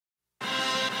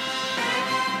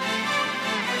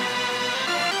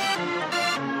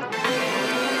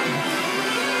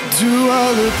Do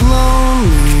I look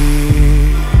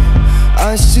lonely?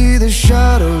 I see the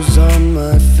shadows on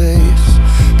my face.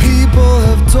 People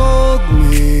have told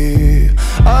me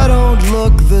I don't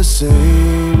look the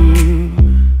same.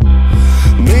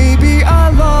 Maybe I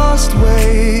lost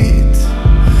weight.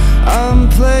 I'm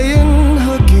playing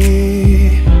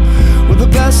hooky with the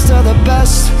best of the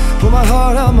best. Put my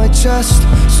heart on my chest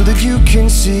so that you can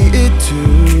see it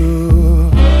too.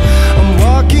 I'm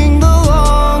walking the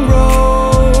long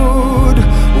road,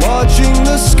 watching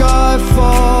the sky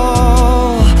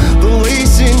fall. The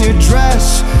lace in your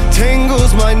dress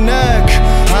tangles my neck.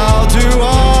 How do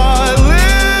I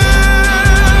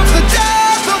live the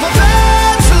death of a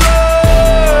bachelor?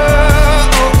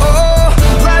 Oh,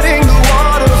 oh, letting the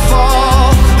water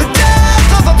fall. The death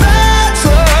of a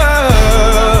bachelor.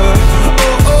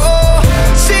 Oh, oh,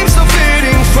 seems so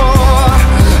fitting for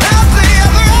happily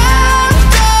ever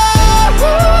after.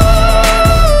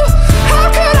 Ooh, how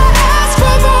could I ask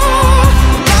for more?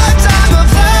 Lifetime of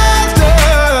laughter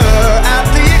at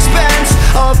the expense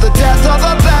of the death of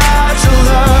a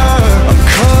bachelor. I'm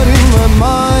cutting my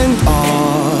mind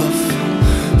off.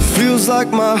 Feels like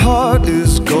my heart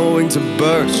is going to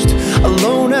burst.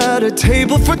 Alone at a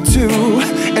table for two,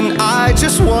 and I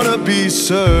just wanna be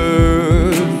served.